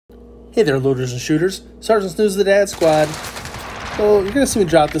Hey there, looters and shooters. Sergeant's News of the Dad Squad. So, you're going to see me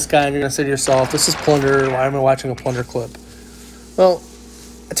drop this guy and you're going to say to yourself, this is plunder, why am I watching a plunder clip? Well,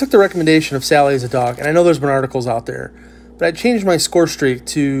 I took the recommendation of Sally as a dog, and I know there's been articles out there, but I changed my score streak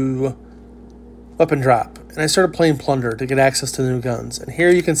to weapon drop, and I started playing plunder to get access to the new guns. And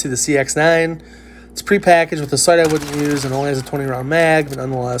here you can see the CX-9. It's prepackaged with a sight I wouldn't use and only has a 20-round mag, but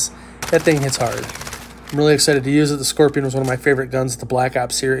nonetheless, that thing hits hard. I'm really excited to use it. The Scorpion was one of my favorite guns at the Black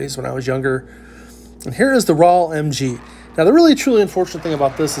Ops series when I was younger. And here is the Raal MG. Now, the really, truly unfortunate thing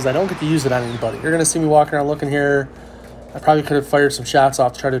about this is I don't get to use it on anybody. You're going to see me walking around looking here. I probably could have fired some shots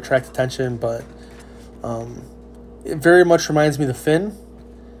off to try to attract attention, but it very much reminds me of the Finn.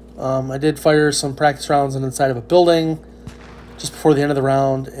 I did fire some practice rounds on the inside of a building just before the end of the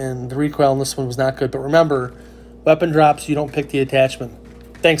round, and the recoil on this one was not good. But remember, weapon drops, you don't pick the attachment.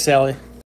 Thanks, Sally.